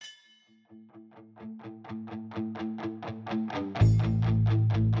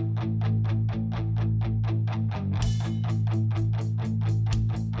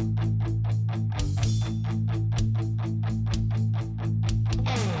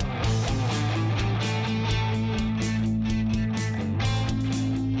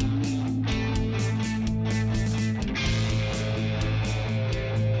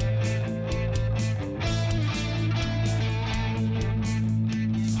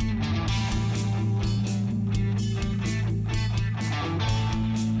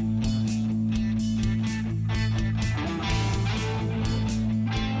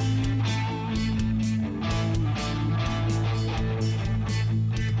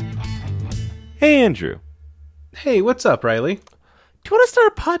Hey, Andrew. Hey, what's up, Riley? Do you want to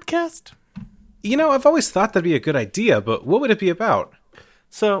start a podcast? I've always thought that'd be a good idea, but what would it be about?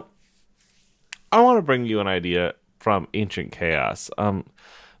 So, I want to bring you an idea from Ancient Chaos.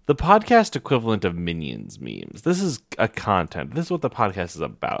 The podcast equivalent of Minions memes. This is a content. This is what the podcast is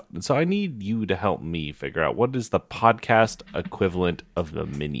about. And so I need you to help me figure out what is the podcast equivalent of the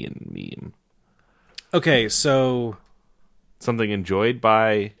Minion meme. Okay, so Something enjoyed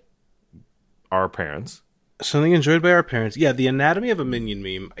by our parents. something enjoyed by our parents. Yeah, the anatomy of a Minion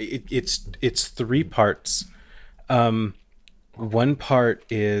meme. It's three parts. One part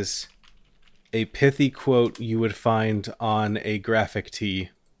is a pithy quote you would find on a graphic tee.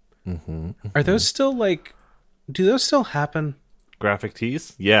 Are those still do those still happen? Graphic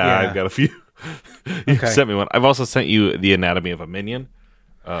tees? Yeah. I've got a few. You Okay. sent me one. I've also sent you the anatomy of a minion.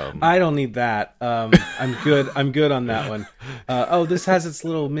 I don't need that. I'm good. I'm good on that one. This has its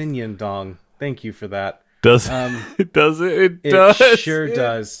little minion dong. Thank you for that. Does it? Does it? It does. Sure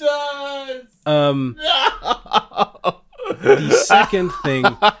does. Does. The second thing,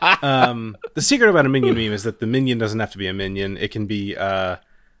 the secret about a minion meme is that the minion doesn't have to be a minion. It can be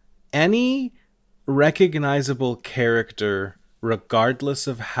any recognizable character, regardless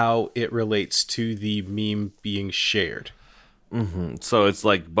of how it relates to the meme being shared. So it's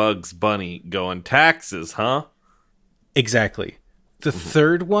like Bugs Bunny going taxes, huh? Exactly. The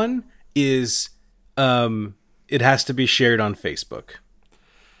third one is it has to be shared on Facebook.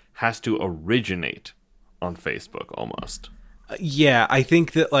 Has to originate on Facebook almost. Yeah, I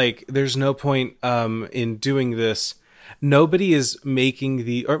think that there's no point in doing this. Nobody is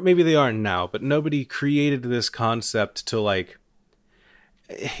making or maybe they aren't now, but nobody created this concept to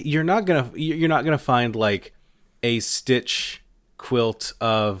you're not gonna find a Stitch quilt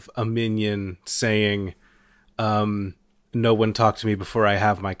of a minion saying, "No one talk to me before I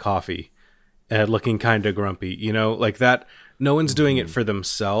have my coffee," looking kind of grumpy. Like that. No one's doing it for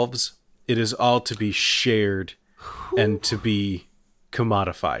themselves. It is all to be shared and to be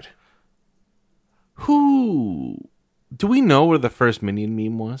commodified. Who? Do we know where the first Minion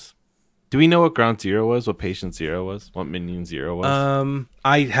meme was? Do we know what Ground Zero was? What Patient Zero was? What Minion Zero was?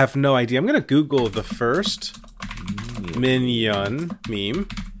 I have no idea. I'm gonna Google the first Minion meme.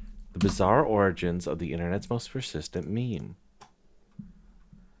 The bizarre origins of the internet's most persistent meme.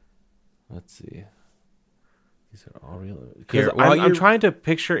 Let's see. These are all real. Because I'm trying to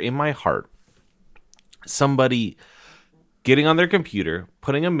picture in my heart somebody getting on their computer,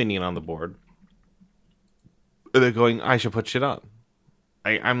 putting a minion on the board, and they're going, "I should put shit on."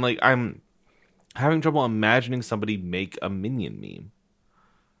 I'm having trouble imagining somebody make a minion meme.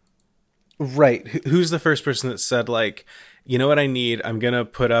 Right. Who's the first person that said, you know what I need? I'm going to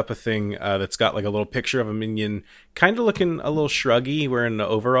put up a thing that's got a little picture of a minion kind of looking a little shruggy wearing the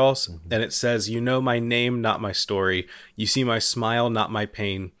overalls. And it says, "You know my name, not my story. You see my smile, not my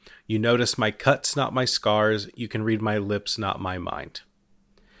pain. You notice my cuts, not my scars. You can read my lips, not my mind."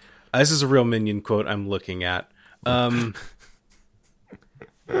 This is a real minion quote I'm looking at.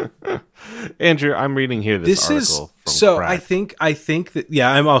 Andrew, I'm reading here this article from Crack. I think that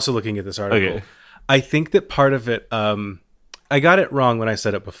I'm also looking at this article. Okay. I think that part of it I got it wrong when I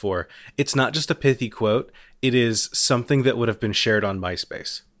said it before. It's not just a pithy quote, it is something that would have been shared on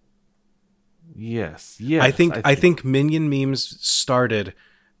MySpace. Yes. I think minion memes started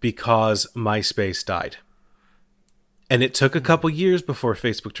because MySpace died. And it took a couple years before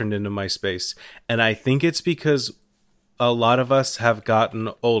Facebook turned into MySpace, and I think it's because a lot of us have gotten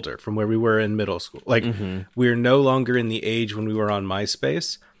older from where we were in middle school. We're no longer in the age when we were on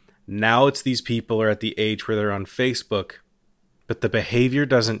MySpace. Now it's these people are at the age where they're on Facebook, but the behavior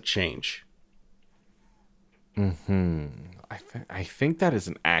doesn't change. I think that is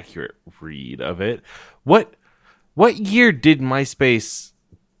an accurate read of it. What year did MySpace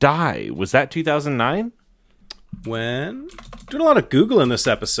die? Was that 2009? When doing a lot of Google in this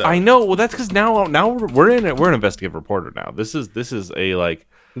episode. I know. Well, that's because now we're an investigative reporter now. This is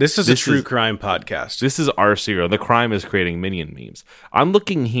a true crime podcast. This is our serial. The crime is creating minion memes. I'm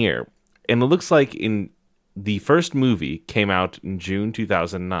looking here, and it looks like in the first movie came out in June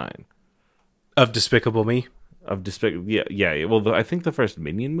 2009 of Despicable Me. Yeah. Well, I think the first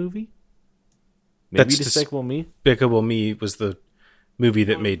Minion movie. Maybe That's Despicable Me. Despicable Me was the movie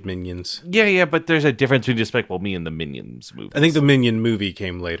that made Minions. Yeah, but there's a difference between Despicable Me and the Minions movie. I think the Minion movie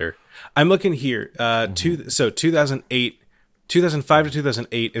came later. I'm looking here. 2008, 2005 to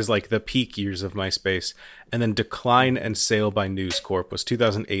 2008 is the peak years of MySpace, and then decline and sale by News Corp was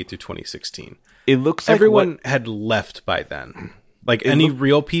 2008 to 2016. It looks like everyone had left by then.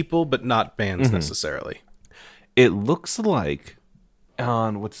 Real people, but not bands necessarily. It looks like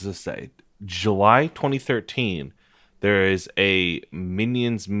on, what does this say? July 2013, there is a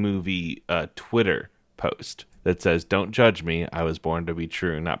Minions movie Twitter post that says, "Don't judge me. I was born to be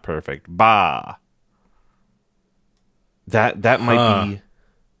true, not perfect." Bah. That might be.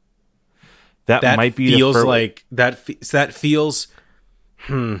 That might be feels like that. That feels.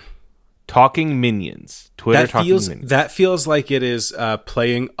 Talking Minions. Twitter talking Minions. That feels like it is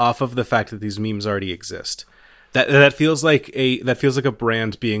playing off of the fact that these memes already exist. That feels like a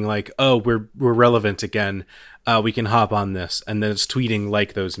brand being like, oh, we're relevant again. We can hop on this, and then it's tweeting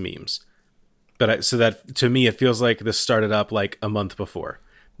like those memes. But so that to me, it feels like this started up like a month before,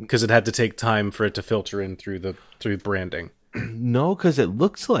 because it had to take time for it to filter in through branding. No, because it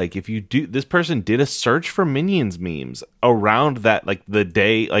looks like if you do, this person did a search for Minions memes around that, like the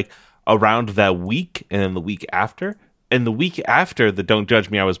day, like around that week, and then the week after, and the week after the "Don't judge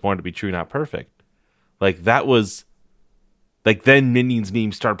me, I was born to be true, not perfect." Like that was, like then Minions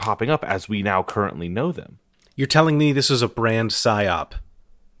memes started popping up as we now currently know them. You're telling me this was a brand psyop?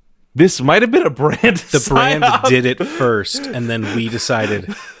 This might have been a brand. The brand did it first, and then we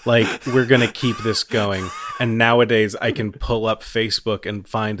decided, like, we're going to keep this going. And nowadays, I can pull up Facebook and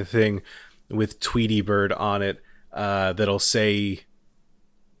find a thing with Tweety Bird on it that'll say...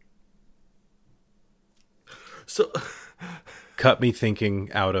 So... Cut me thinking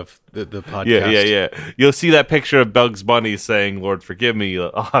out of the podcast. Yeah. You'll see that picture of Bugs Bunny saying, "Lord, forgive me.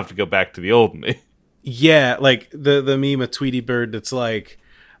 I'll have to go back to the old me." Yeah, like the meme of Tweety Bird that's like...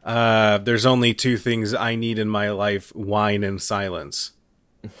 there's only two things I need in my life: wine and silence.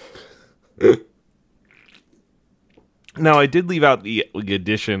 Now, I did leave out the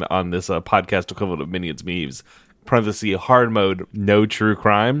addition on this podcast equivalent of Minions memes, parenthesis, hard mode, no true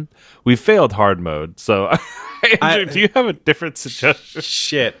crime. We failed hard mode, so Andrew, do you have a different suggestion?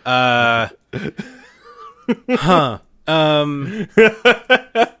 Shit. Fuck.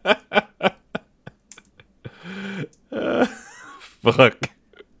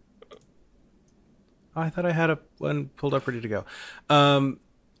 I thought I had one pulled up ready to go.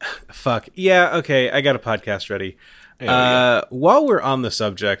 Fuck. Yeah, okay, I got a podcast ready. While we're on the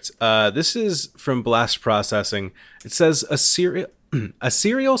subject, this is from Blast Processing. It says a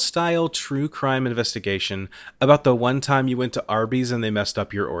serial style true crime investigation about the one time you went to Arby's and they messed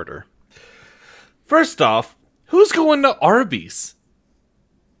up your order. First off, who's going to Arby's?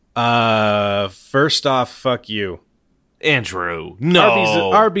 First off, fuck you. Andrew,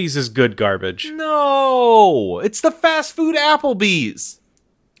 no. Arby's is good garbage. No, it's the fast food Applebee's.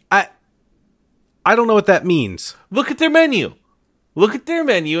 I don't know what that means. Look at their menu.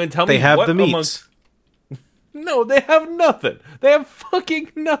 And tell me they have what the meats. No, they have nothing. They have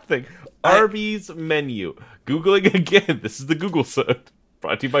fucking nothing. Arby's menu. Googling again. This is the Google search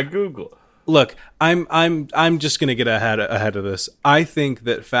brought to you by Google. Look, I'm just gonna get ahead of this. I think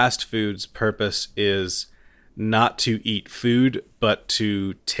that fast food's purpose is not to eat food, but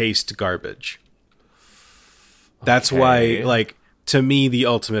to taste garbage. That's why, like, to me, the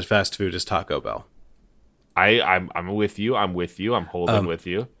ultimate fast food is Taco Bell. I'm with you. I'm holding with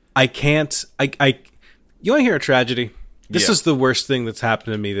you. I can't. You want to hear a tragedy? This is the worst thing that's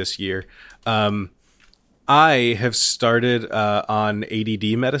happened to me this year. I have started on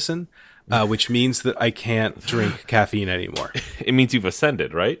ADD medicine, which means that I can't drink caffeine anymore. It means you've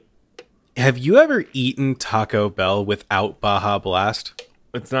ascended, right? Have you ever eaten Taco Bell without Baja Blast?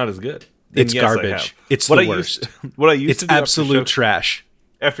 It's not as good. It's garbage. It's the worst. It's absolute trash.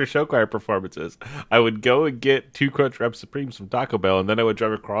 After show choir performances, I would go and get 2 Crunchwrap Supremes from Taco Bell, and then I would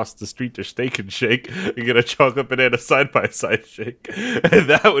drive across the street to Steak and Shake and get a chocolate banana side-by-side shake. And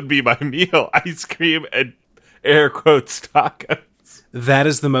that would be my meal. Ice cream and air quotes tacos. That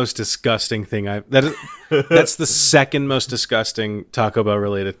is the most disgusting thing that's the second most disgusting Taco Bell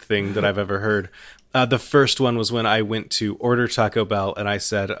related thing that I've ever heard. The first one was when I went to order Taco Bell and I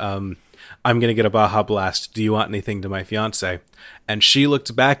said, I'm going to get a Baja Blast. Do you want anything to my fiance? And she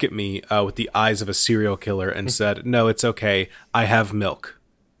looked back at me with the eyes of a serial killer and said, no, it's okay. I have milk.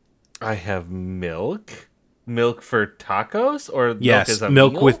 I have milk? Milk for tacos? Or yes, milk as a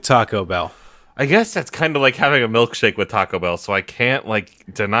milk meal? With Taco Bell. I guess that's kind of like having a milkshake with Taco Bell, so I can't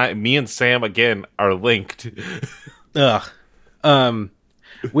like deny. Me and Sam again are linked. Ugh.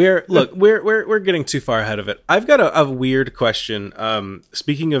 We're getting too far ahead of it. I've got a weird question.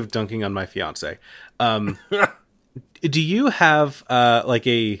 Speaking of dunking on my fiance, do you have like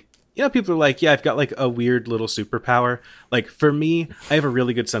a, people are like, yeah, I've got like a weird little superpower. Like for me, I have a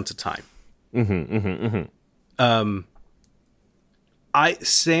really good sense of time.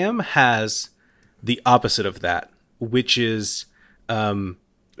 Sam has the opposite of that, which is a very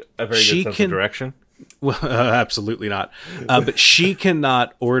good sense of direction. Well, absolutely not. But she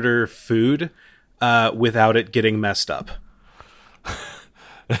cannot order food without it getting messed up.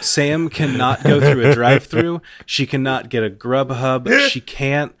 Sam cannot go through a drive-thru. She cannot get a Grubhub. She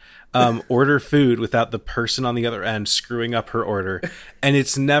can't order food without the person on the other end screwing up her order. And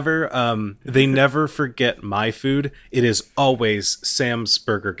it's never, they never forget my food. It is always Sam's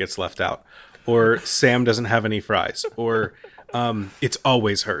burger gets left out, or Sam doesn't have any fries, or it's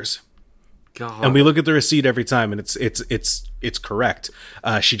always hers. God. And we look at the receipt every time, and it's correct.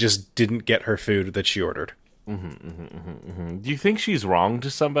 She just didn't get her food that she ordered. Do you think she's wrong to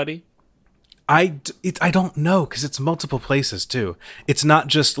somebody? I don't know, because it's multiple places too. It's not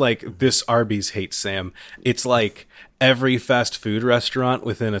just like this Arby's hates Sam. It's like every fast food restaurant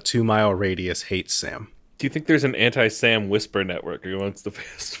within a 2-mile radius hates Sam. Do you think there's an anti-Sam whisper network amongst the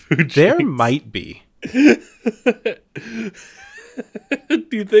fast food chains? There might be. Do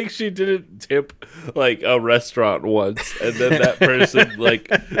you think she didn't tip like a restaurant once, and then that person like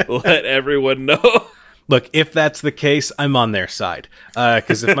let everyone know? Look, if that's the case, I'm on their side.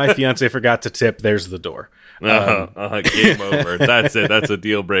 Because if my fiance forgot to tip, there's the door. Game over. That's it. That's a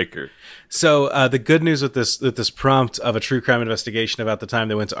deal breaker. So the good news with this prompt of a true crime investigation about the time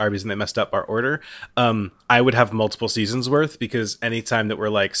they went to Arby's and they messed up our order, I would have multiple seasons worth, because anytime that we're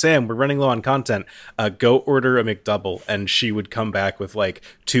like, Sam, we're running low on content, go order a McDouble, and she would come back with like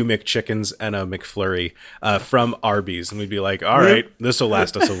 2 McChickens and a McFlurry from Arby's, and we'd be like, all right, this will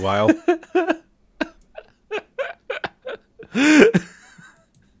last us a while. Did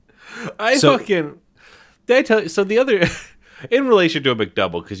I tell you? So the other, in relation to a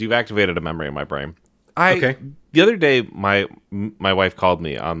McDouble, because you've activated a memory in my brain. The other day, my wife called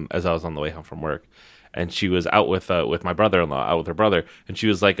me as I was on the way home from work, and she was out with my brother-in-law, out with her brother, and she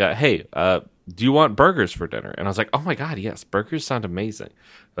was like, "Hey, do you want burgers for dinner?" And I was like, "Oh my god, yes, burgers sound amazing."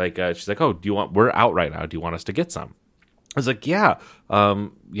 Like, she's like, "Oh, we're out right now. Do you want us to get some?" I was like, "Yeah,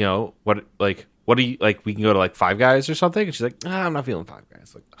 what do you like? We can go to like Five Guys or something." And she's like, "I'm not feeling Five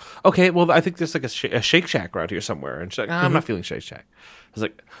Guys." Like, okay, well, I think there's like a Shake Shack around here somewhere. And she's like, "I'm not feeling Shake Shack." I was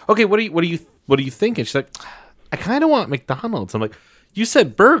like, "Okay, what do you think?" And she's like, "I kind of want McDonald's." I'm like, "You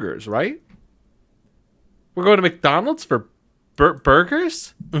said burgers, right? We're going to McDonald's for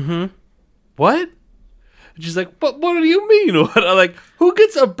burgers?" Mm-hmm. What? And she's like, "What do you mean?" What? I'm like, who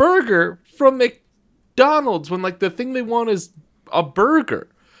gets a burger from McDonald's when like the thing they want is a burger?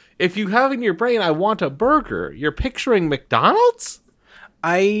 If you have in your brain, I want a burger, you're picturing McDonald's?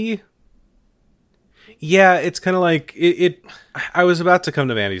 Yeah, it's kind of like I was about to come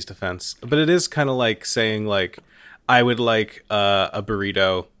to Mandy's defense, but it is kind of like saying like, I would like a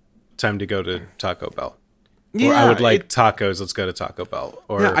burrito, time to go to Taco Bell. Yeah, or I would like tacos, let's go to Taco Bell.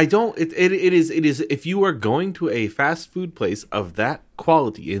 Or yeah, I don't. It is if you are going to a fast food place of that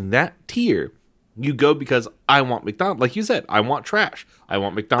quality in that tier, you go because I want McDonald's. Like you said, I want trash. I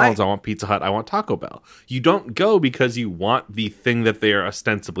want McDonald's. I want Pizza Hut. I want Taco Bell. You don't go because you want the thing that they are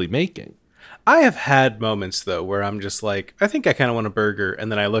ostensibly making. I have had moments, though, where I'm just like, I think I kind of want a burger. And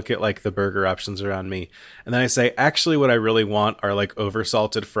then I look at like the burger options around me. And then I say, actually, what I really want are like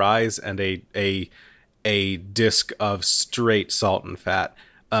oversalted fries and a disc of straight salt and fat.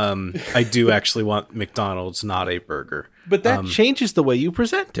 I do actually want McDonald's, not a burger. But that changes the way you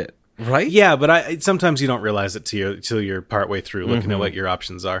present it. Right? Yeah, but sometimes you don't realize it till you're partway through looking at what your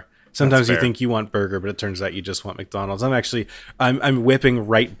options are. Sometimes you think you want burger, but it turns out you just want McDonald's. I'm whipping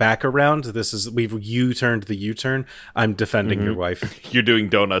right back around. We've U-turned the U-turn. I'm defending your wife. You're doing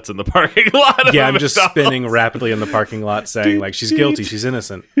donuts in the parking lot. Yeah, I'm just spinning rapidly in the parking lot, saying like she's guilty, she's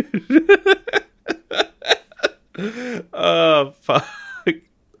innocent. Oh, fuck.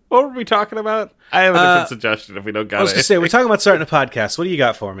 What were we talking about? I have a different suggestion if we don't got it. I was going to say, we're talking about starting a podcast. What do you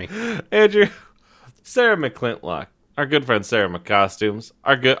got for me? Andrew, Sarah McClintlock, our good friend Sarah McCostumes,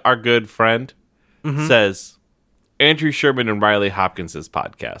 our good friend, says, Andrew Sherman and Riley Hopkins'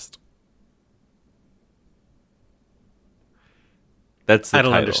 podcast. That's the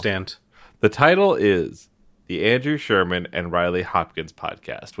title. I don't understand. The title is the Andrew Sherman and Riley Hopkins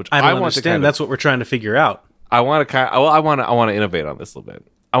podcast, which I don't understand. That's what we're trying to figure out. I want to innovate on this a little bit.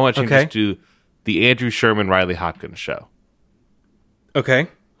 I want to change this to the Andrew Sherman Riley Hopkins show. Okay.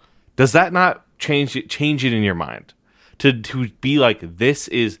 Does that not change it in your mind? To be like, this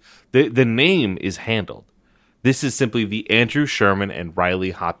is the name is handled. This is simply the Andrew Sherman and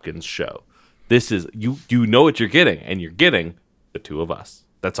Riley Hopkins show. This is you know what you're getting, and you're getting the two of us.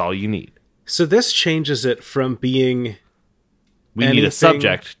 That's all you need. So this changes it from being we need a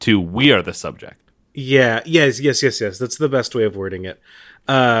subject to we are the subject. Yeah. Yes. That's the best way of wording it.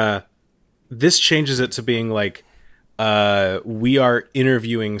 This changes it to being like we are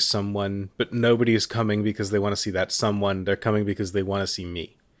interviewing someone, but nobody's coming because they want to see that someone. They're coming because they want to see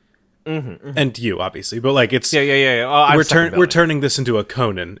me. And you, obviously, but like it's Well, we're turning this into a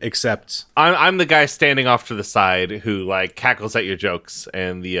Conan, except I'm the guy standing off to the side who like cackles at your jokes,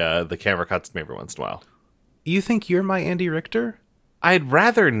 and the camera cuts to me every once in a while. You think you're my Andy Richter? I'd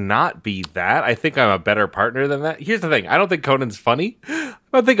rather not be that. I think I'm a better partner than that. Here's the thing: I don't think Conan's funny.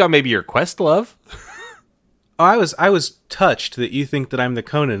 I think I'm maybe your Questlove. I was touched that you think that I'm the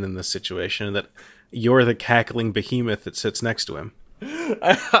Conan in this situation, and that you're the cackling behemoth that sits next to him.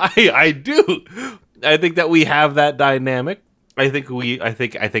 I do. I think that we have that dynamic. I think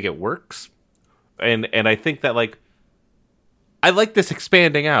it works, and I think that like I like this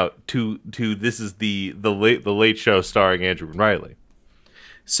expanding out to this is the late show starring Andrew and Riley.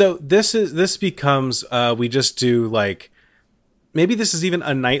 So this becomes we just do like maybe this is even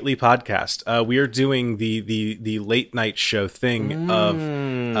a nightly podcast. We are doing the late night show thing of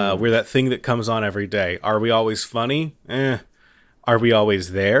we're that thing that comes on every day. Are we always funny? Are we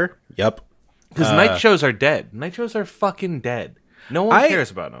always there? Yep. Because night shows are dead. Night shows are fucking dead. No one cares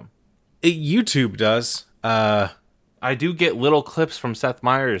about them. YouTube does. I do get little clips from Seth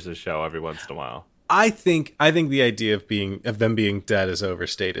Meyers' show every once in a while. I think the idea of them being dead is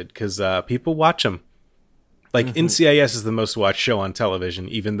overstated because people watch them. Like NCIS is the most watched show on television,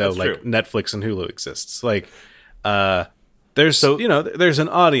 even though like true. Netflix and Hulu exists. Like there's there's an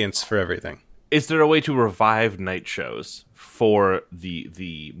audience for everything. Is there a way to revive night shows for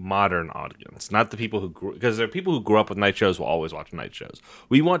the modern audience, not the people who grew, because there are people who grew up with night shows will always watch night shows.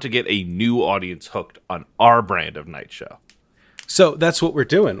 We want to get a new audience hooked on our brand of night show. So that's what we're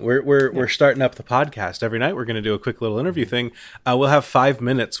doing. We're starting up the podcast every night. We're going to do a quick little interview thing. We'll have 5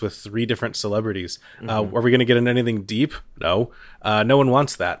 minutes with 3 different celebrities. Are we going to get into anything deep? No. No one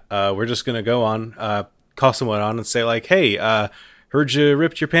wants that. We're just going to go on, call someone on and say like, hey, heard you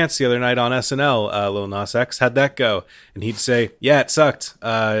ripped your pants the other night on SNL, Lil Nas X. How'd that go? And he'd say, yeah, it sucked.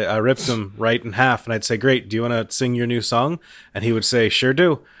 I ripped them right in half. And I'd say, great, do you want to sing your new song? And he would say, sure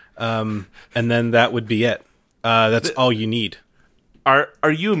do. And then that would be it. That's all you need.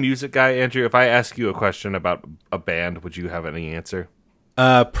 Are you a music guy, Andrew? If I ask you a question about a band, would you have any answer?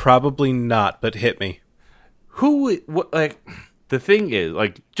 Probably not, but hit me. The thing is,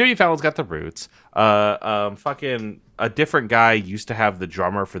 like, Jimmy Fallon's got the roots. Fucking a different guy used to have the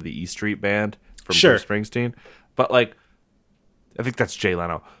drummer for the E Street Band from Bruce Springsteen. But, like, I think that's Jay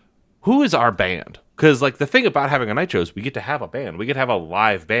Leno. Who is our band? Because, like, the thing about having a night show is we get to have a band. We get to have a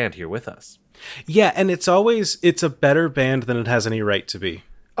live band here with us. Yeah, and it's a better band than it has any right to be.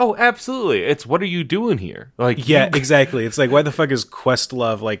 Oh, absolutely. It's what are you doing here? Like, yeah, exactly. It's like, why the fuck is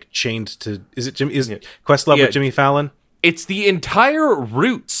Questlove, like, chained to... Is Questlove with Jimmy Fallon? It's the entire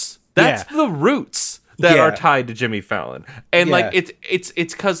roots. That's the roots that are tied to Jimmy Fallon. And like it's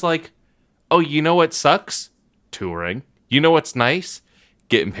because like, oh, you know what sucks? Touring. You know what's nice?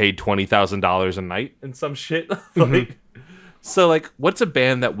 Getting paid $20,000 a night and some shit. Like, so like, what's a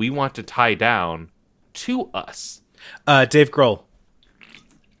band that we want to tie down to us? Dave Grohl.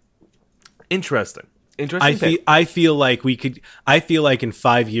 Interesting. I feel like we could. I feel like in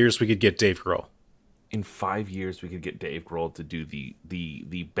 5 years we could get Dave Grohl. In 5 years, we could get Dave Grohl to do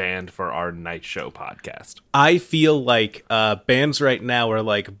the band for our night show podcast. I feel like bands right now are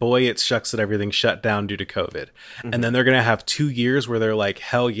like, boy, it shucks that everything shut down due to COVID. And then they're going to have 2 years where they're like,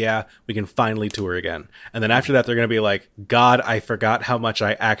 hell yeah, we can finally tour again. And then after that, they're going to be like, God, I forgot how much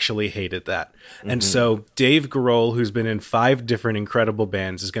I actually hated that. And so Dave Grohl, who's been in 5 different incredible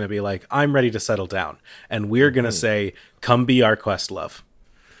bands, is going to be like, I'm ready to settle down. And we're going to say, come be our Questlove.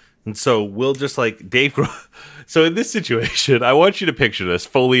 And so we'll just like Dave Grohl. So in this situation, I want you to picture this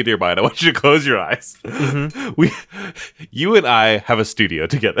fully in your mind. I want you to close your eyes. You and I have a studio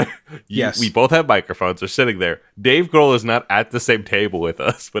together. Yes. We both have microphones. We're sitting there. Dave Grohl is not at the same table with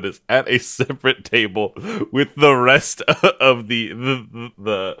us, but is at a separate table with the rest of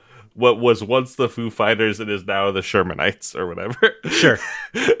the what was once the Foo Fighters and is now the Shermanites or whatever. Sure.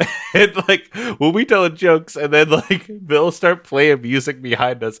 And like when we tell jokes and then like they'll start playing music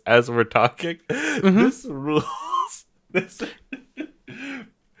behind us as we're talking. This rules. Wait.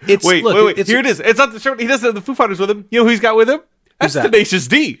 Here it is. It's not the Sherman. He doesn't have the Foo Fighters with him. You know who he's got with him? That's Tenacious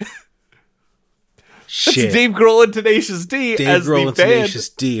D. Shit. That's Dave Grohl and Tenacious D as the band. Tenacious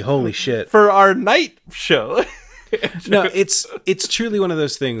D. Holy shit. For our night show. No, it's truly one of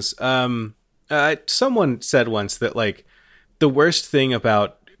those things. Someone said once that like the worst thing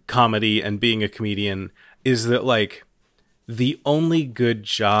about comedy and being a comedian is that like the only good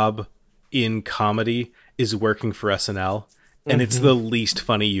job in comedy is working for SNL, and it's the least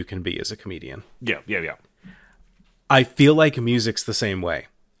funny you can be as a comedian. Yeah. I feel like music's the same way.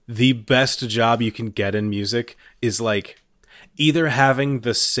 The best job you can get in music is like either having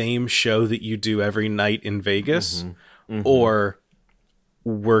the same show that you do every night in Vegas or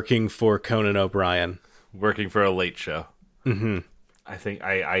working for Conan O'Brien. Working for a late show. Mm-hmm. I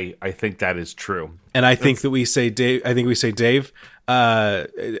think that is true. And I think that we say Dave. I think we say Dave,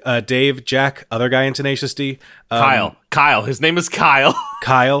 Dave, Jack, other guy in Tenacious D, Kyle. His name is Kyle.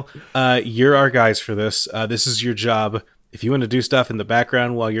 Kyle. You're our guys for this. This is your job. If you want to do stuff in the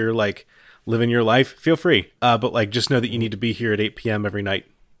background while you're like living your life, feel free. But like, just know that you need to be here at 8 p.m. every night.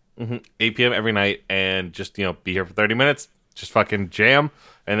 8 p.m. every night, and just be here for 30 minutes. Just fucking jam,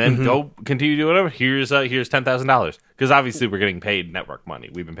 and then go continue to do whatever. Here's $10,000 because obviously we're getting paid network money.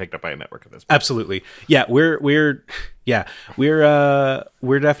 We've been picked up by a network at this point. Absolutely, yeah. We're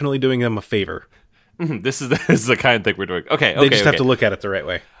definitely doing them a favor. This is the kind of thing we're doing. Okay, they just have to look at it the right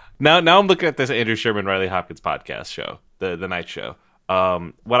way. Now I'm looking at this Andrew Sherman Riley Hopkins podcast show, the night show.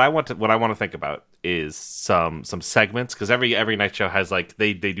 What I want to think about is some segments, because every night show has like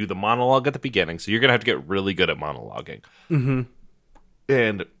they do the monologue at the beginning, so you're gonna have to get really good at monologuing.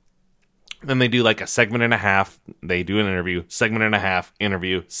 And then they do like a segment and a half. They do an interview, segment and a half,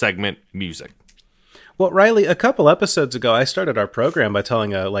 interview, segment, music. Well, Riley, a couple episodes ago, I started our program by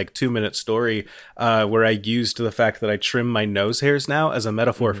telling a 2-minute story where I used the fact that I trim my nose hairs now as a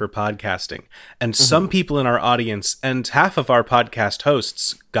metaphor for podcasting. And some people in our audience and half of our podcast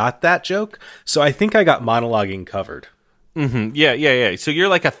hosts got that joke. So I think I got monologuing covered. Yeah. So you're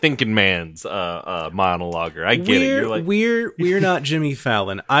like a thinking man's monologuer. I get it. You're like we're not Jimmy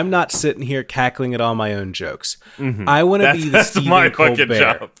Fallon. I'm not sitting here cackling at all my own jokes. I want to be the Stephen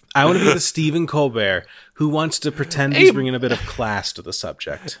Colbert. I want to be the Stephen Colbert who wants to pretend he's bringing a bit of class to the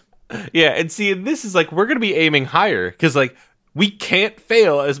subject. Yeah, and see, this is like we're going to be aiming higher because like we can't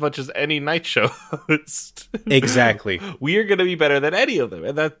fail as much as any night show host. Exactly. We are going to be better than any of them,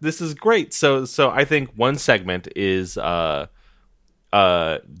 and this is great. So I think one segment is, do you want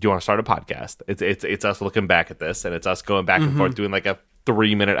to start a podcast? It's us looking back at this, and it's us going back and forth doing like a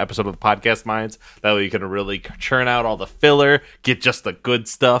 3-minute episode of the Podcast Minds. That way you can really churn out all the filler, get just the good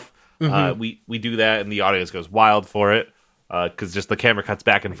stuff. We do that, and the audience goes wild for it because just the camera cuts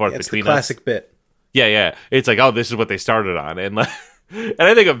back and forth between us. It's the classic bit. Yeah. It's like, oh, this is what they started on, and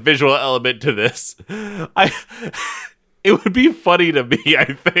I think a visual element to this, it would be funny to me.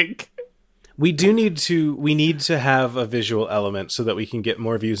 I think we need to have a visual element so that we can get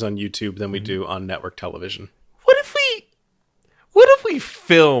more views on YouTube than we do on network television. What if we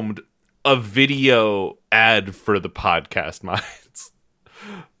filmed a video ad for the Podcast Minds?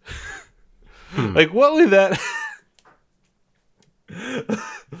 Like, what would that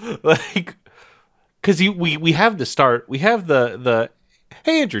like? Because we have the start. We have the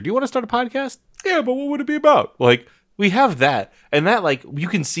hey, Andrew, do you want to start a podcast? Yeah, but what would it be about? Like, we have that, and that, like, you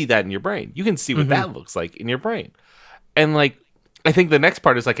can see that in your brain. You can see what that looks like in your brain. And like, I think the next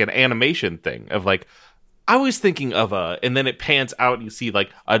part is like an animation thing of like, I was thinking of and then it pans out and you see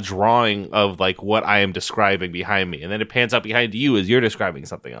like a drawing of like what I am describing behind me. And then it pans out behind you as you're describing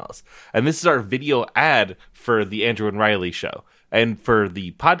something else. And this is our video ad for the Andrew and Riley show. And for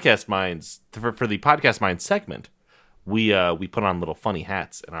the Podcast Minds, for the Podcast Minds segment, we put on little funny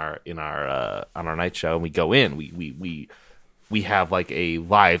hats in our on our night show, and we go in. We have like a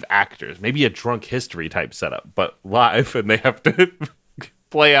live actors, maybe a drunk history type setup, but live, and they have to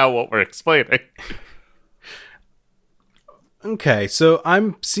play out what we're explaining. Okay, so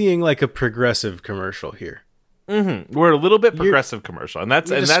I'm seeing like a progressive commercial here. We're a little bit progressive commercial, and that's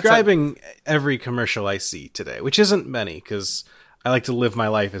describing every commercial I see today, which isn't many because I like to live my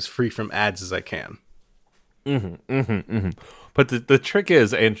life as free from ads as I can. But the trick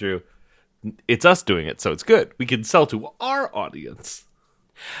is, Andrew, it's us doing it, so it's good. We can sell to our audience.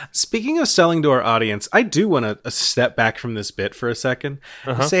 Speaking of selling to our audience, I do want to step back from this bit for a second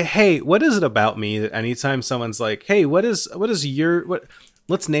and say, hey, what is it about me that anytime someone's like, hey, what is your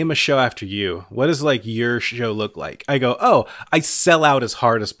let's name a show after you. What does like your show look like? I go, oh, I sell out as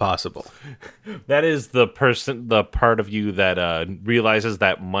hard as possible. That is the part of you that realizes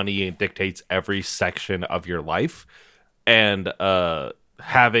that money dictates every section of your life, and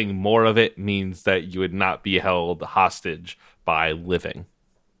having more of it means that you would not be held hostage by living.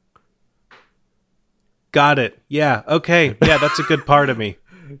 Got it. Yeah. Okay. Yeah, that's a good part of me.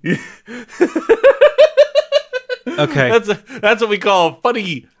 Okay. That's what we call a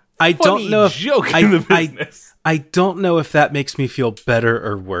funny don't know if joke in the business. I don't know if that makes me feel better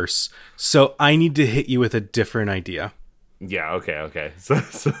or worse. So I need to hit you with a different idea. Yeah, okay. So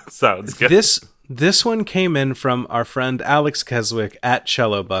sounds good. This one came in from our friend Alex Keswick at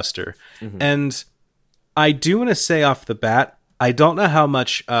Cello Buster. And I do want to say off the bat, I don't know how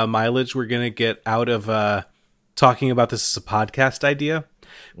much mileage we're going to get out of talking about this as a podcast idea,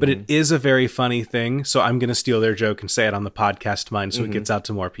 but it is a very funny thing. So I'm going to steal their joke and say it on the podcast mine so it gets out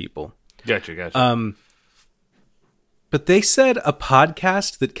to more people. Gotcha. But they said a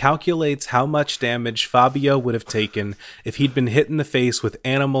podcast that calculates how much damage Fabio would have taken if he'd been hit in the face with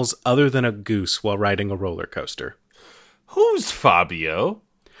animals other than a goose while riding a roller coaster. Who's Fabio?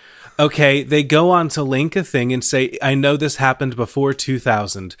 Okay, they go on to link a thing and say, I know this happened before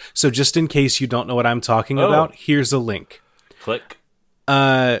 2000, so just in case you don't know what I'm talking about, here's a link. Click.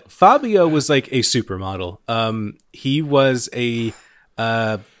 Fabio was like a supermodel. He was a...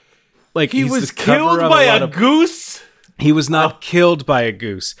 he was killed by a goose? He was not killed by a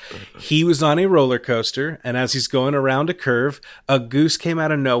goose. He was on a roller coaster, and as he's going around a curve, a goose came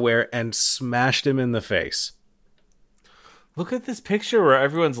out of nowhere and smashed him in the face. Look at this picture where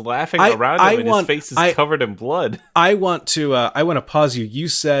everyone's laughing around him and his face is covered in blood. I want to pause you. You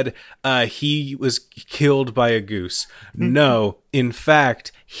said he was killed by a goose. No, in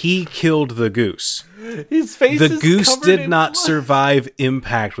fact, he killed the goose. His face The is goose covered did in not blood. survive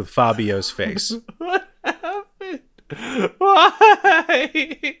impact with Fabio's face. What happened?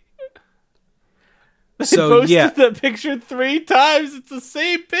 Why? So, posted yeah. the picture 3 times. It's the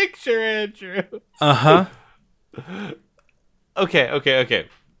same picture, Andrew. Uh-huh. Okay.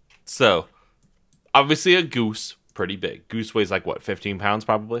 So, obviously a goose, pretty big. Goose weighs like, what, 15 pounds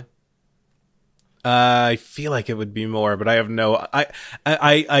probably? I feel like it would be more, but I have no...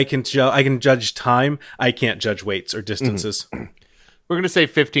 I can judge time. I can't judge weights or distances. We're going to say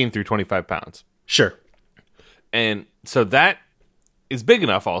 15 through 25 pounds. Sure. And so that is big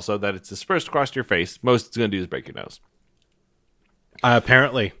enough also that it's dispersed across your face. Most it's going to do is break your nose.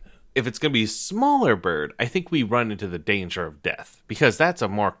 Apparently. If it's going to be a smaller bird, I think we run into the danger of death because that's a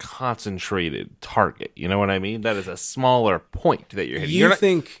more concentrated target. You know what I mean? That is a smaller point that you're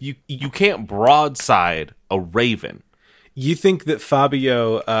hitting. You can't broadside a raven. You think that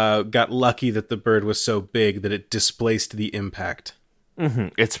Fabio got lucky that the bird was so big that it displaced the impact? Mm-hmm.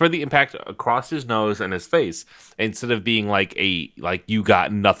 It's for the impact across his nose and his face instead of being like you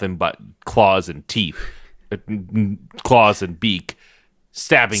got nothing but claws and teeth, claws and beak.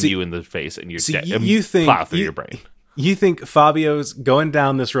 Stabbing you in the face and you're dead. You think plow through your brain. You think Fabio's going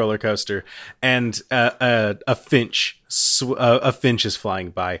down this roller coaster and a finch is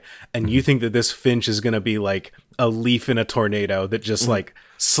flying by, and you think that this finch is going to be like a leaf in a tornado that just like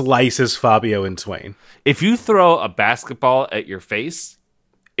slices Fabio in twain. If you throw a basketball at your face,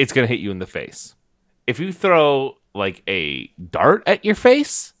 it's going to hit you in the face. If you throw like a dart at your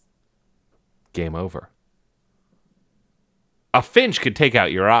face, game over. A finch could take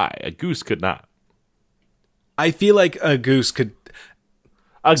out your eye. A goose could not. I feel like a goose could...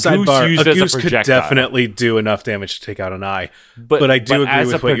 A goose could definitely do enough damage to take out an eye. But I do agree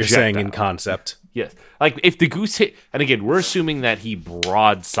with what you're saying in concept. Yes. Like, if the goose hit... And again, we're assuming that he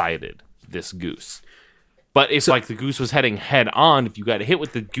broadsided this goose. But if, the goose was heading head on, if you got hit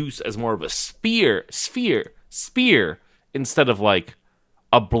with the goose as more of a spear, instead of, like,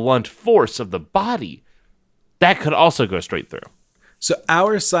 a blunt force of the body... That could also go straight through. So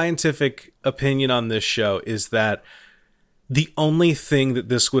our scientific opinion on this show is that the only thing that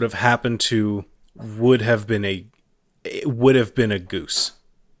this would have happened to would have been a goose.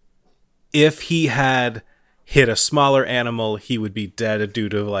 If he had hit a smaller animal, he would be dead due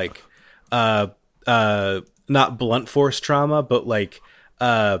to like not blunt force trauma, but like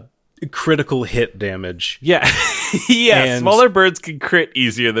critical hit damage. Yeah. Smaller birds can crit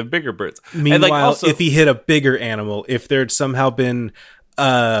easier than bigger birds. Meanwhile, if he hit a bigger animal, if there'd somehow been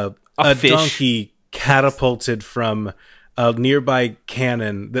a donkey catapulted from a nearby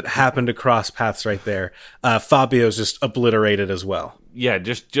cannon that happened to cross paths right there, Fabio's just obliterated as well. Yeah,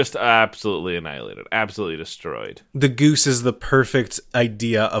 just absolutely annihilated, absolutely destroyed. The goose is the perfect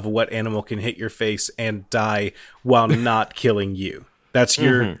idea of what animal can hit your face and die while not killing you. That's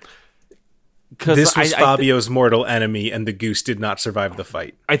your... Mm-hmm. This was Fabio's mortal enemy, and the goose did not survive the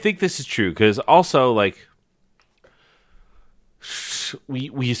fight. I think this is true, because also, like,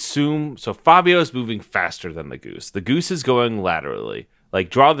 we assume... So Fabio's moving faster than the goose. The goose is going laterally. Like,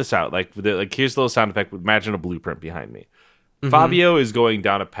 draw this out. Like here's the little sound effect. Imagine a blueprint behind me. Mm-hmm. Fabio is going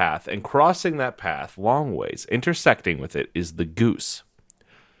down a path, and crossing that path long ways, intersecting with it, is the goose.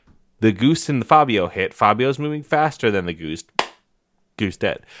 The goose and the Fabio hit. Fabio's moving faster than the goose. Goose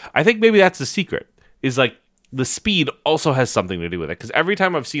dead. I think maybe that's the secret, is like the speed also has something to do with it, because every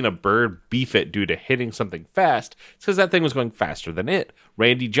time I've seen a bird beef it due to hitting something fast, it's because that thing was going faster than it.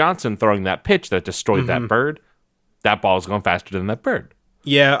 Randy Johnson throwing that pitch that destroyed that bird, that ball is going faster than that bird.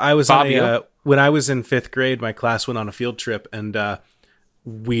 Yeah, I was when I was in 5th grade, my class went on a field trip, and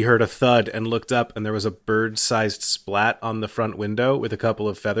we heard a thud and looked up, and there was a bird-sized splat on the front window with a couple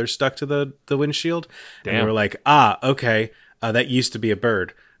of feathers stuck to the windshield. Damn. And we were like, okay, that used to be a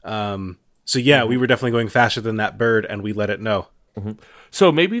bird. So yeah, we were definitely going faster than that bird, and we let it know. Mm-hmm.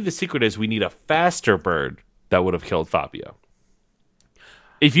 So maybe the secret is we need a faster bird that would have killed Fabio.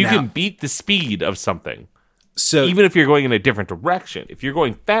 If you can beat the speed of something, so even if you're going in a different direction, if you're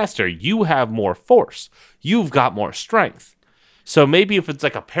going faster, you have more force. You've got more strength. So maybe if it's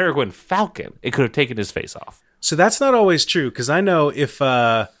like a peregrine falcon, it could have taken his face off. So that's not always true, because I know if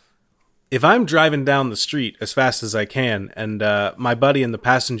I'm driving down the street as fast as I can, and my buddy in the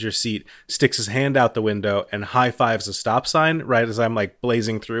passenger seat sticks his hand out the window and high fives a stop sign right as I'm like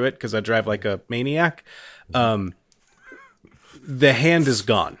blazing through it because I drive like a maniac, the hand is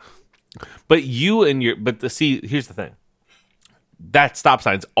gone. But here's the thing. That stop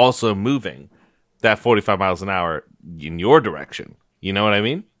sign's also moving that 45 miles an hour in your direction. You know what I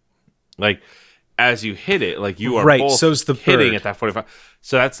mean? Like, as you hit it, like you are both so's the hitting bird. at that 45.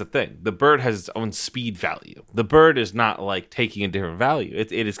 So that's the thing. The bird has its own speed value. The bird is not like taking a different value.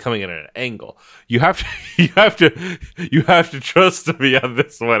 It is coming in at an angle. You have to trust me on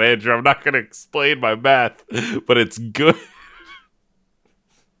this one, Andrew. I'm not going to explain my math, but it's good.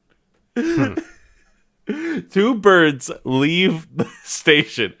 Two birds leave the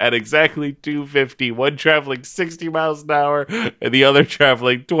station at exactly 2:50, one traveling 60 miles an hour and the other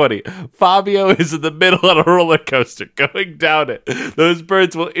traveling 20. Fabio is in the middle on a roller coaster going down it. Those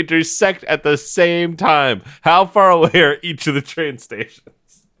birds will intersect at the same time. How far away are each of the train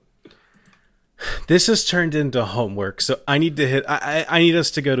stations? This has turned into homework, so I need to I need us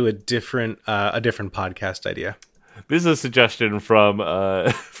to go to a different podcast idea. This is a suggestion from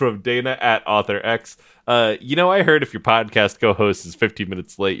Dana at AuthorX. I heard if your podcast co-host is 15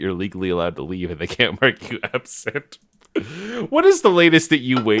 minutes late, you're legally allowed to leave and they can't mark you absent. What is the latest that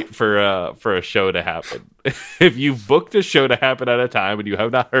you wait for a show to happen? If you've booked a show to happen at a time and you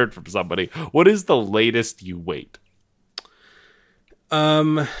have not heard from somebody, what is the latest you wait?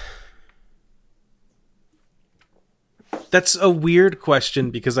 That's a weird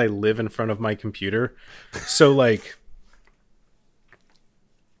question because I live in front of my computer. So like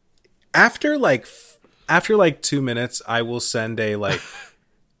after 2 minutes, I will send a like.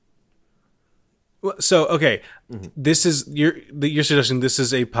 So okay, This is your suggestion. This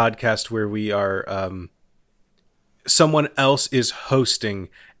is a podcast where we are someone else is hosting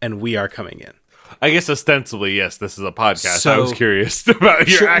and we are coming in. I guess ostensibly, yes, this is a podcast. So, I was curious about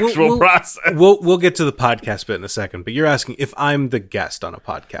your actual process. We'll get to the podcast bit in a second, but you're asking if I'm the guest on a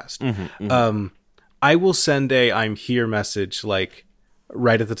podcast. I will send a "I'm here" message like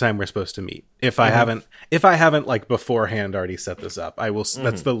right at the time we're supposed to meet. If I haven't like beforehand already set this up, I will.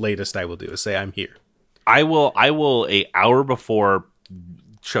 That's the latest I will do is say I'm here. I will an hour before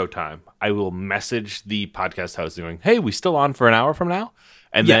showtime. I will message the podcast host going, "Hey, we still on for an hour from now?"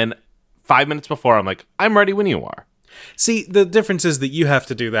 And then 5 minutes before, I'm like, "I'm ready when you are." See, the difference is that you have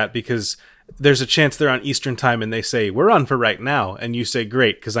to do that because there's a chance they're on Eastern time and they say, "We're on for right now." And you say,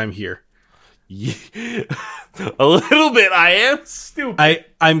 "Great, because I'm here." Yeah. A little bit. I am stupid.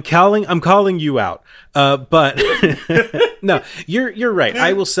 I'm calling you out. But no, you're right.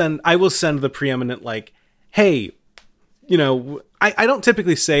 I will send the preeminent like, "Hey, I don't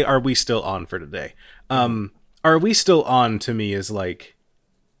typically say, 'Are we still on for today?' Are we still on?" to me is like,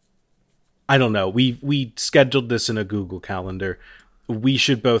 I don't know. We scheduled this in a Google Calendar. We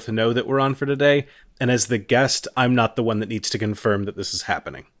should both know that we're on for today. And as the guest, I'm not the one that needs to confirm that this is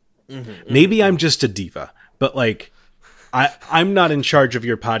happening. Maybe I'm just a diva, but like, I'm not in charge of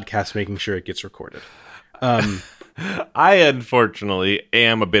your podcast making sure it gets recorded. I unfortunately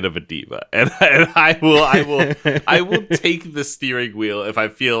am a bit of a diva, and I will take the steering wheel if I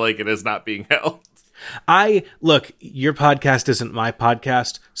feel like it is not being held. Look, your podcast isn't my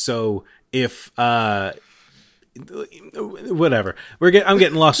podcast, so if whatever, I'm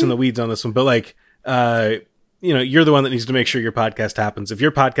getting lost in the weeds on this one, but like you're the one that needs to make sure your podcast happens. If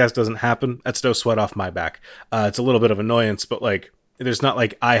your podcast doesn't happen, that's no sweat off my back. It's a little bit of annoyance, but like there's not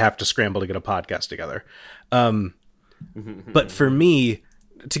like I have to scramble to get a podcast together. But for me,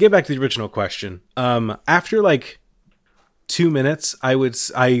 to get back to the original question, after like 2 minutes,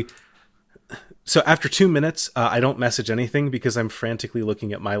 so after 2 minutes, I don't message anything because I'm frantically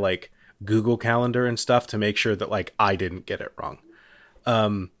looking at my like Google Calendar and stuff to make sure that like I didn't get it wrong.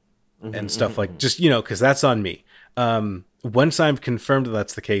 And stuff like just, cause that's on me. Once I've confirmed that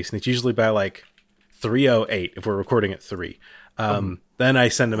that's the case, and it's usually by like 3:08 if we're recording at 3, then I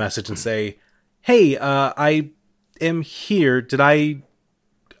send a message and say, "Hey, I am here. Did I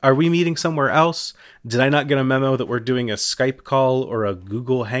are we meeting somewhere else? Did I not get a memo that we're doing a Skype call or a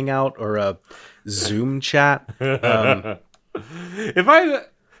Google Hangout or a Zoom chat? If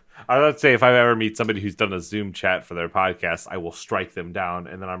I would say if I ever meet somebody who's done a Zoom chat for their podcast, I will strike them down,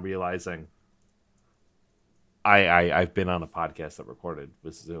 and then I'm realizing I've been on a podcast that recorded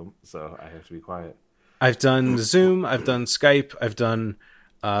with Zoom, so I have to be quiet. I've done Zoom, I've done Skype, I've done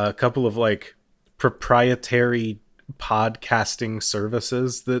a couple of like proprietary podcasting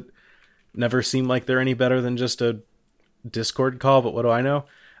services that never seem like they're any better than just a Discord call, but what do I know?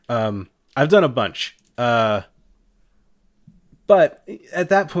 I've done a bunch. But at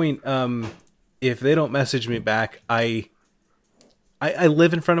that point, if they don't message me back, I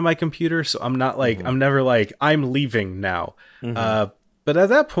live in front of my computer, so I'm not like, I'm never like, I'm leaving now. But at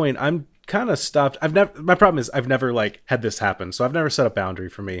that point, I'm kind of stopped. My problem is I've never like had this happen, so I've never set a boundary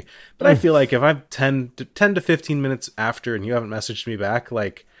for me. But I feel like if I'm 10 to 15 minutes after and you haven't messaged me back,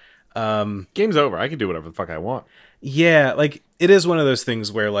 like, game's over. I can do whatever the fuck I want. Yeah, like it is one of those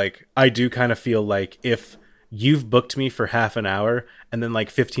things where like I do kind of feel like if you've booked me for half an hour and then like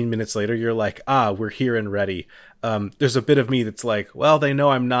 15 minutes later you're like, we're here and ready. There's a bit of me that's like, well, they know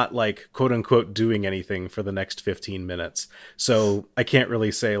I'm not like quote unquote doing anything for the next 15 minutes. So I can't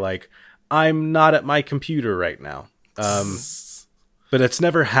really say like, I'm not at my computer right now. But it's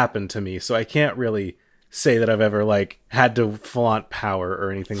never happened to me. So I can't really say that I've ever like had to flaunt power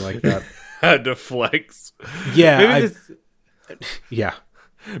or anything like that. Had to flex. Yeah.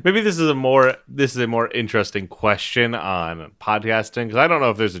 Maybe this is a more interesting question on podcasting, because I don't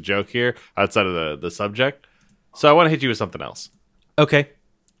know if there's a joke here outside of the subject. So I want to hit you with something else. Okay.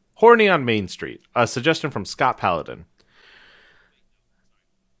 Horny on Main Street. A suggestion from Scott Paladin.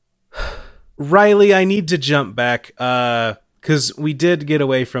 Riley, I need to jump back because we did get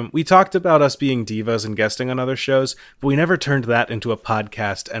away from... We talked about us being divas and guesting on other shows, but we never turned that into a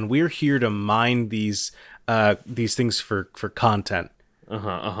podcast, and we're here to mine these things for content.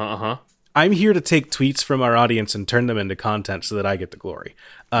 I'm here to take tweets from our audience and turn them into content so that I get the glory.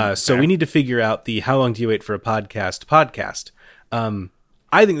 So we need to figure out the How Long Do You Wait for a Podcast.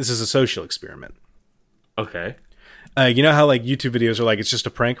 I think this is a social experiment. Okay. You know how like YouTube videos are like, it's just a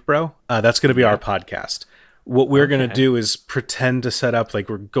prank, bro? That's going to be our podcast. What we're going to do is pretend to set up, like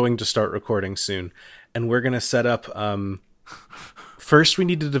we're going to start recording soon. And we're going to set up, first we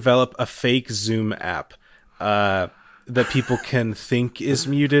need to develop a fake Zoom app that people can think is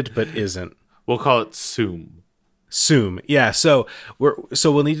muted, but isn't. We'll call it Zoom. Zoom. Yeah. So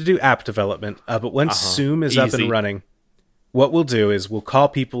we'll need to do app development. But once Zoom is up and running, what we'll do is we'll call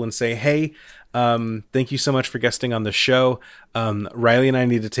people and say, hey, thank you so much for guesting on the show. Riley and I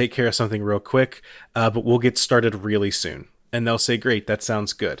need to take care of something real quick, but we'll get started really soon. And they'll say, great, that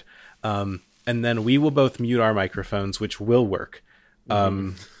sounds good. And then we will both mute our microphones, which will work.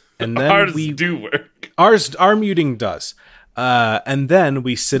 And then ours do work. Our muting does. And then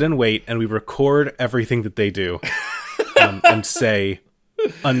we sit and wait and we record everything that they do and say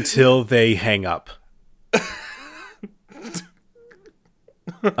until they hang up.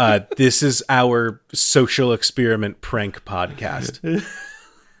 This is our social experiment prank podcast.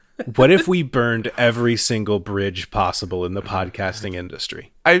 What if we burned every single bridge possible in the podcasting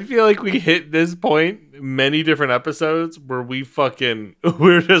industry? I feel like we hit this point many different episodes where we're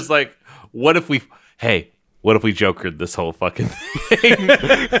just like, what if we jokered this whole fucking thing?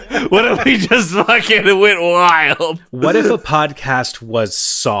 What if we just fucking went wild? What if a podcast was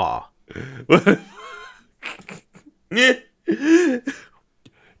Saw? Do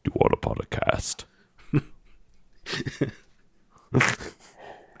you want a podcast?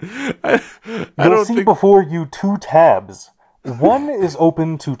 I You'll see before you two tabs. One is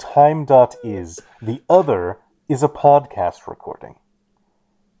open to time.is. The other is a podcast recording.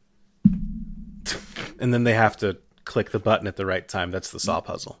 And then they have to click the button at the right time. That's the Saw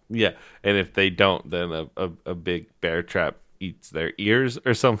puzzle. Yeah, and if they don't, then a big bear trap eats their ears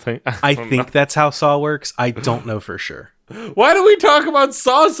or something. I think that's how Saw works. I don't know for sure. Why do we talk about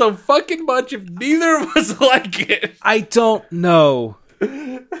Saw so fucking much if neither of us like it? I don't know.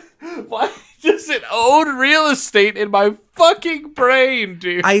 Why does it own real estate in my fucking brain,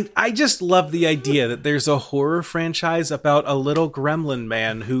 dude? I just love the idea that there's a horror franchise about a little gremlin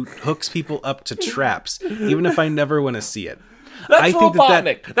man who hooks people up to traps, even if I never want to see it. That's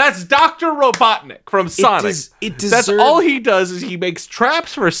Robotnik. That's Dr. Robotnik from Sonic. That's all he does is he makes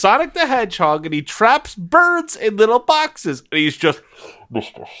traps for Sonic the Hedgehog, and he traps birds in little boxes. And he's just,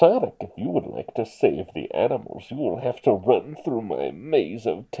 Mr. Sonic, if you would like to save the animals, you will have to run through my maze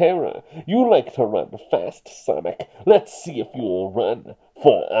of terror. You like to run fast, Sonic. Let's see if you will run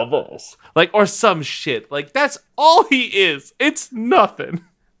for others. Like, or some shit. Like, that's all he is. It's nothing.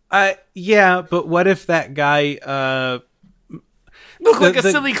 Yeah, but what if that guy look like a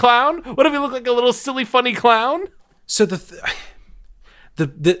silly clown? What if he looked like a little silly funny clown? So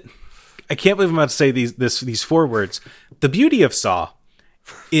the I can't believe I'm about to say these 4 words. The beauty of Saw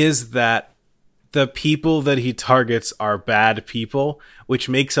is that the people that he targets are bad people, which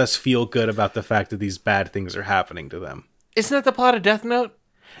makes us feel good about the fact that these bad things are happening to them. Isn't that the plot of Death Note?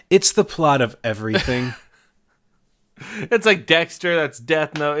 It's the plot of everything. It's like Dexter, that's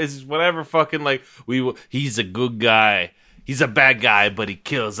Death Note. It's whatever fucking like he's a good guy. He's a bad guy, but he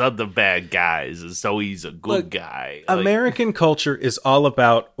kills other bad guys, and so he's a good guy. American culture is all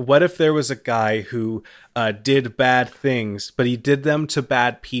about what if there was a guy who did bad things, but he did them to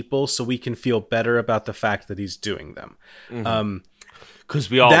bad people, so we can feel better about the fact that he's doing them.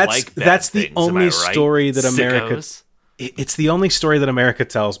 Because we all like that's the things, only story that America. Sickos. It's the only story that America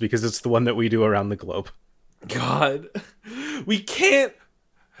tells because it's the one that we do around the globe. God, we can't.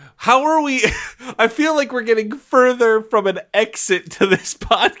 How are we? I feel like we're getting further from an exit to this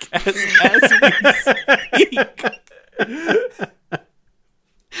podcast as we speak.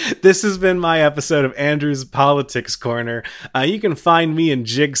 This has been my episode of Andrew's Politics Corner. You can find me and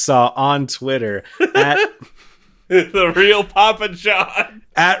Jigsaw on Twitter at The Real Papa John.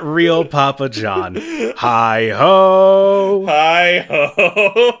 At Real Papa John. Hi ho. Hi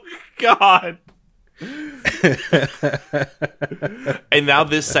ho. God. And now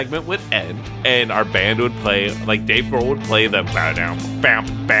this segment would end, and our band would play, like Dave Grohl would play the bow down, bam,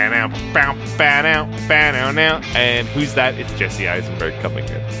 bam, bam, bam, bam, now. And who's that? It's Jesse Eisenberg coming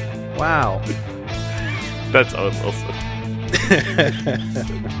in. Wow. That's Owen Wilson.